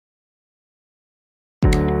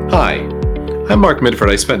Hi, I'm Mark Midford.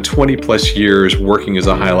 I spent 20 plus years working as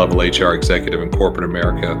a high-level HR executive in corporate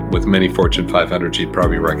America with many Fortune 500 you'd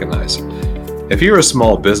probably recognize. If you're a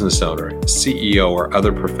small business owner, CEO, or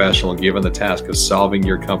other professional given the task of solving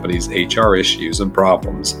your company's HR issues and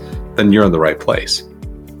problems, then you're in the right place.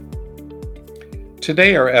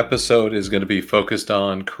 Today, our episode is going to be focused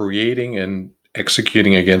on creating and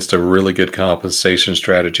executing against a really good compensation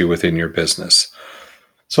strategy within your business.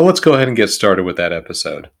 So let's go ahead and get started with that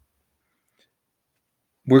episode.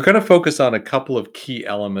 We're going to focus on a couple of key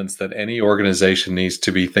elements that any organization needs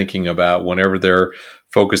to be thinking about whenever they're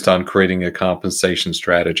focused on creating a compensation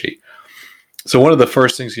strategy. So one of the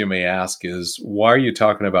first things you may ask is, why are you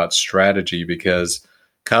talking about strategy? Because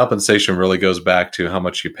compensation really goes back to how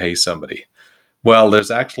much you pay somebody. Well,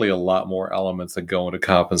 there's actually a lot more elements that go into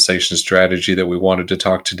compensation strategy that we wanted to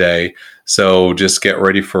talk today. So just get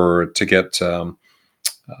ready to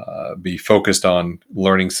be focused on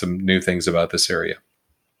learning some new things about this area.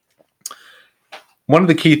 One of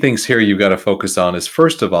the key things here you've got to focus on is,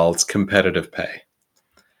 first of all, it's competitive pay.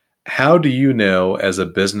 How do you know as a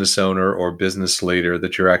business owner or business leader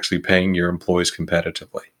that you're actually paying your employees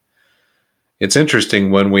competitively? It's interesting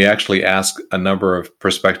when we actually ask a number of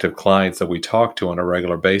prospective clients that we talk to on a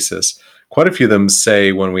regular basis, quite a few of them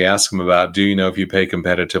say when we ask them about, do you know if you pay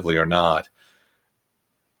competitively or not?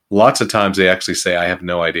 Lots of times they actually say, I have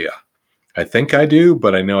no idea. I think I do,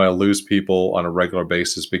 but I know I lose people on a regular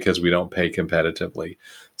basis because we don't pay competitively.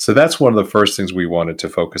 So that's one of the first things we wanted to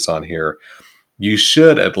focus on here. You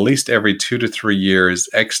should, at least every 2 to 3 years,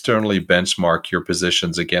 externally benchmark your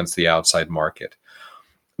positions against the outside market.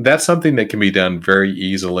 That's something that can be done very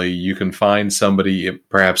easily. You can find somebody,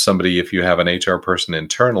 if you have an HR person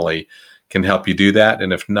internally, can help you do that.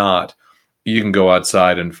 And if not, you can go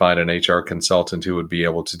outside and find an HR consultant who would be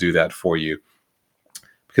able to do that for you.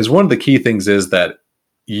 Because one of the key things is that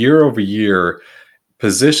year over year,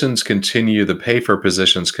 the pay for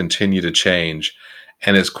positions continue to change.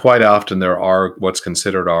 And it's quite often there are what's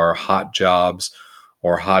considered our hot jobs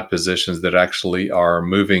or hot positions that actually are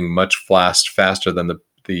moving much faster than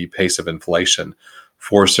the pace of inflation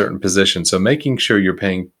for certain positions. So making sure you're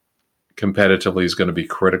paying competitively is going to be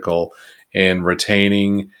critical in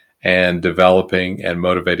retaining and developing and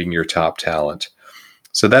motivating your top talent.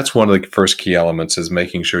 So that's one of the first key elements, is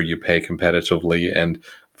making sure you pay competitively and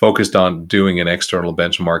focused on doing an external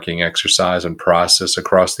benchmarking exercise and process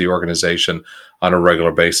across the organization on a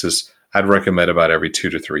regular basis. I'd recommend about every 2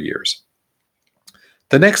 to 3 years.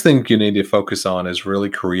 The next thing you need to focus on is really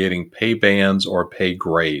creating pay bands or pay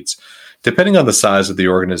grades, depending on the size of the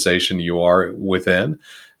organization you are within.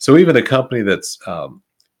 So even a company that's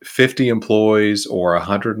 50 employees or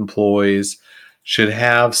 100 employees should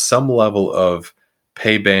have some level of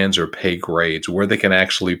pay bands or pay grades where they can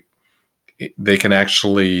actually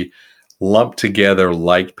lump together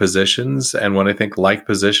like positions. And when I think like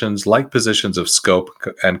positions of scope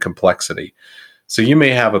and complexity. So you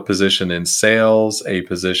may have a position in sales, a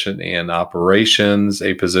position in operations,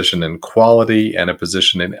 a position in quality, and a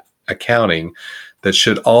position in accounting that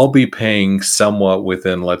should all be paying somewhat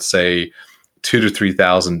within, let's say, $2,000 to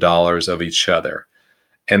 $3,000 of each other.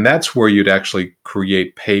 And that's where you'd actually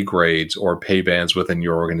create pay grades or pay bands within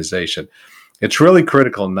your organization. It's really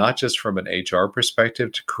critical, not just from an HR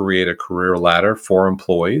perspective, to create a career ladder for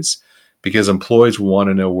employees, because employees want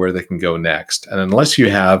to know where they can go next. And unless you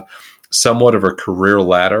have somewhat of a career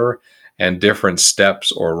ladder and different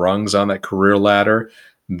steps or rungs on that career ladder,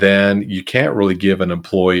 then you can't really give an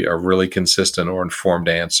employee a really consistent or informed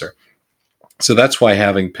answer. So that's why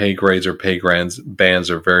having pay grades or pay bands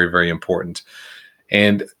are very, very important.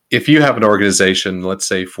 And if you have an organization, let's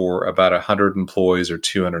say for about 100 employees or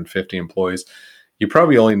 250 employees, you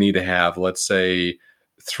probably only need to have, let's say,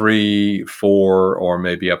 3, 4, or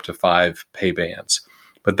maybe up to 5 pay bands.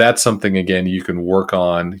 But that's something, again, you can work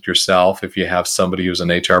on yourself if you have somebody who's an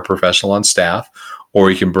HR professional on staff, or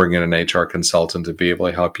you can bring in an HR consultant to be able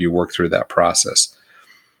to help you work through that process.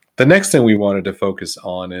 The next thing we wanted to focus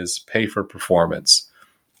on is pay for performance.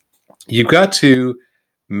 You've got to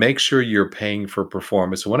make sure you're paying for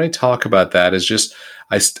performance. When I talk about that, is just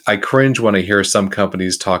I cringe when I hear some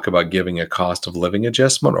companies talk about giving a cost of living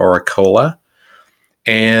adjustment or a COLA.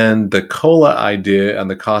 And the COLA idea and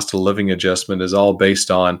the cost of living adjustment is all based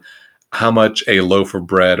on how much a loaf of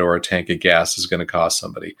bread or a tank of gas is going to cost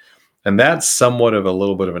somebody. And that's somewhat of a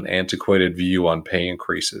little bit of an antiquated view on pay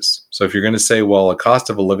increases. So if you're going to say, well, a cost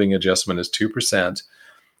of a living adjustment is 2%,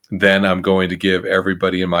 then I'm going to give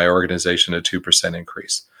everybody in my organization a 2%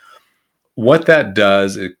 increase. What that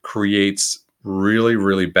does, it creates really,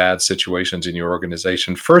 really bad situations in your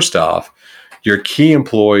organization. First off, Your key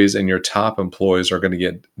employees and your top employees are going to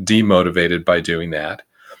get demotivated by doing that.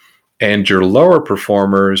 And your lower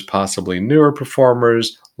performers, possibly newer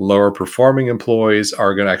performers, lower performing employees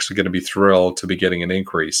are actually going to be thrilled to be getting an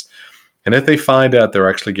increase. And if they find out they're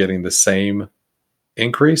actually getting the same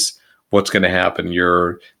increase, what's going to happen?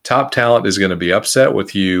 Your top talent is going to be upset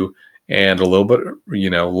with you and a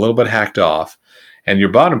little bit hacked off. And your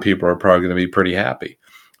bottom people are probably going to be pretty happy.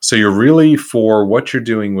 So you're really, for what you're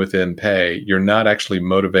doing within pay, you're not actually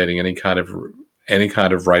motivating any kind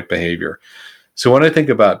of right behavior. So when I think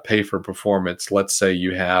about pay for performance, let's say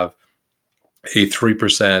you have a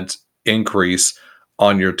 3% increase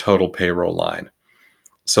on your total payroll line.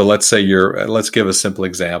 So let's give a simple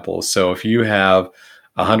example. So if you have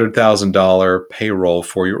 $100,000 payroll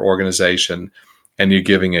for your organization and you're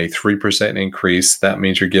giving a 3% increase, that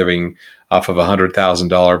means you're giving, off of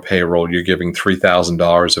 $100,000 payroll, you're giving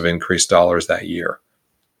 $3,000 of increased dollars that year.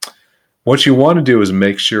 What you want to do is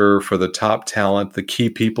make sure for the top talent, the key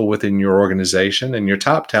people within your organization, and your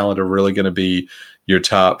top talent are really going to be your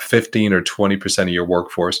top 15 or 20% of your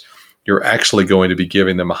workforce, you're actually going to be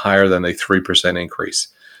giving them a higher than a 3% increase.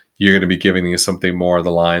 You're going to be giving them something more of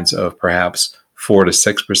the lines of perhaps 4 to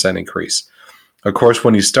 6% increase. Of course,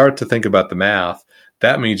 when you start to think about the math,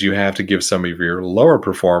 that means you have to give some of your lower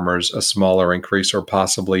performers a smaller increase or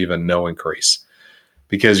possibly even no increase,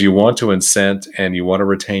 because you want to incent and you want to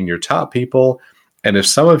retain your top people. And if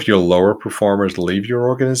some of your lower performers leave your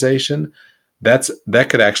organization, that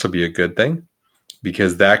could actually be a good thing,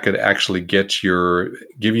 because that could actually give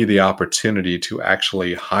you the opportunity to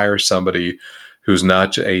actually hire somebody who's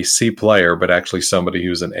not a C player, but actually somebody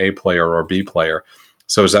who's an A player or B player.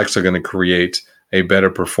 So it's actually going to create a better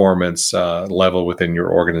performance level within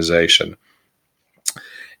your organization.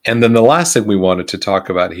 And then the last thing we wanted to talk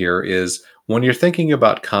about here is, when you're thinking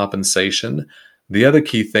about compensation, the other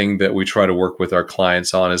key thing that we try to work with our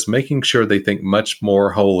clients on is making sure they think much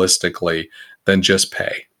more holistically than just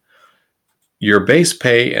pay. Your base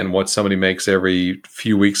pay and what somebody makes every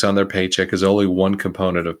few weeks on their paycheck is only one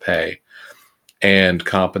component of pay, and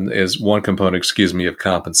is one component, of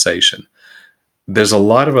compensation. There's a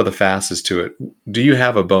lot of other facets to it. Do you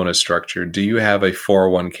have a bonus structure? Do you have a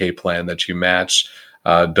 401k plan that you match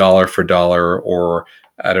dollar for dollar or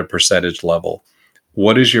at a percentage level?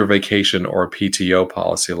 What does your vacation or PTO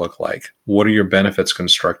policy look like? What are your benefits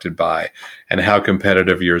constructed by? And how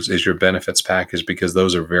competitive is your benefits package? Because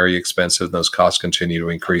those are very expensive. Those costs continue to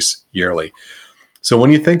increase yearly. So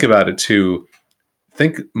when you think about it too,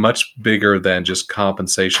 think much bigger than just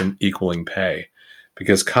compensation equaling pay,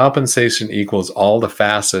 because compensation equals all the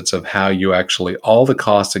facets of how you all the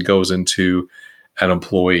cost that goes into an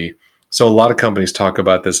employee. So a lot of companies talk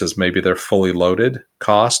about this as maybe their fully loaded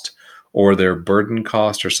cost or their burden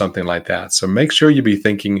cost or something like that. So make sure you're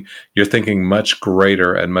thinking much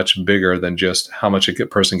greater and much bigger than just how much a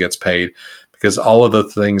person gets paid, because all of the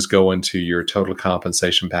things go into your total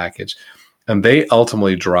compensation package. And they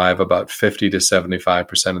ultimately drive about 50 to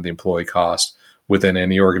 75% of the employee cost within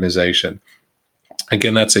any organization.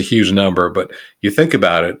 Again, that's a huge number, but you think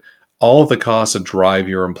about it, all of the costs that drive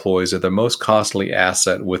your employees are the most costly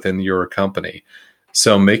asset within your company.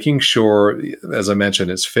 So making sure, as I mentioned,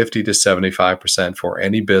 it's 50 to 75% for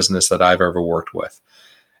any business that I've ever worked with.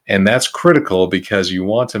 And that's critical because you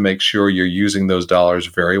want to make sure you're using those dollars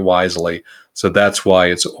very wisely. So that's why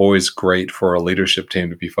it's always great for a leadership team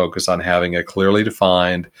to be focused on having a clearly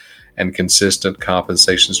defined and consistent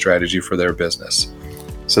compensation strategy for their business.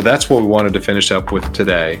 So that's what we wanted to finish up with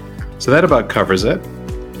today. So that about covers it.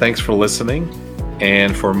 Thanks for listening.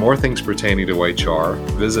 And for more things pertaining to HR,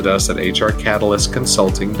 visit us at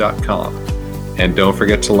hrcatalystconsulting.com. And don't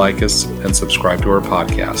forget to like us and subscribe to our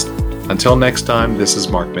podcast. Until next time, this is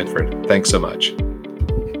Mark Mitford. Thanks so much.